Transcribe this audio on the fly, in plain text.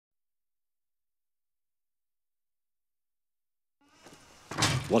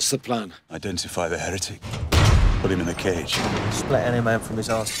What's the plan? Identify the heretic. Put him in a cage. Split any man from his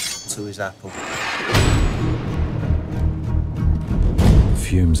arse to his apple. The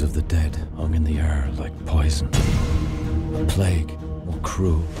fumes of the dead hung in the air like poison. A plague, more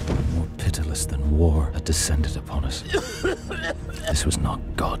cruel, more pitiless than war, had descended upon us. This was not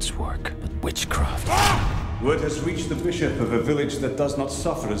God's work, but witchcraft. Word has reached the bishop of a village that does not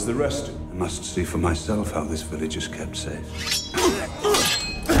suffer as the rest. I must see for myself how this village is kept safe.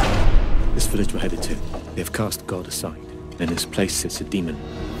 This village we're headed to, they have cast God aside. In its place sits a demon.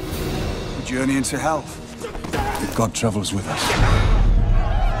 We journey into hell. But God travels with us.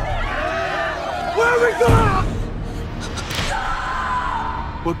 Where are we going?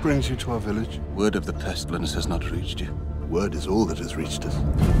 What brings you to our village? Word of the pestilence has not reached you. Word is all that has reached us.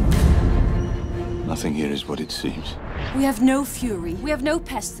 Nothing here is what it seems. We have no fury. We have no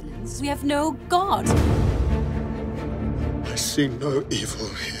pestilence. We have no God. I see no evil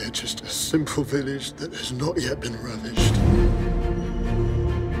here, just a simple village that has not yet been ravished.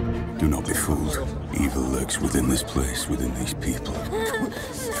 Do not be fooled. Evil lurks within this place, within these people.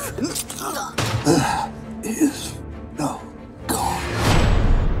 There is no God.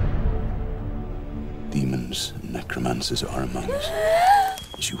 Demons and necromancers are among us,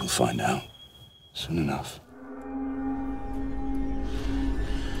 as you will find out soon enough.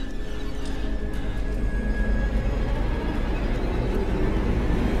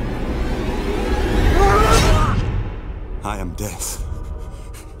 I am death.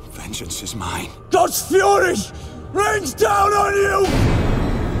 Vengeance is mine. God's fury rains down on you!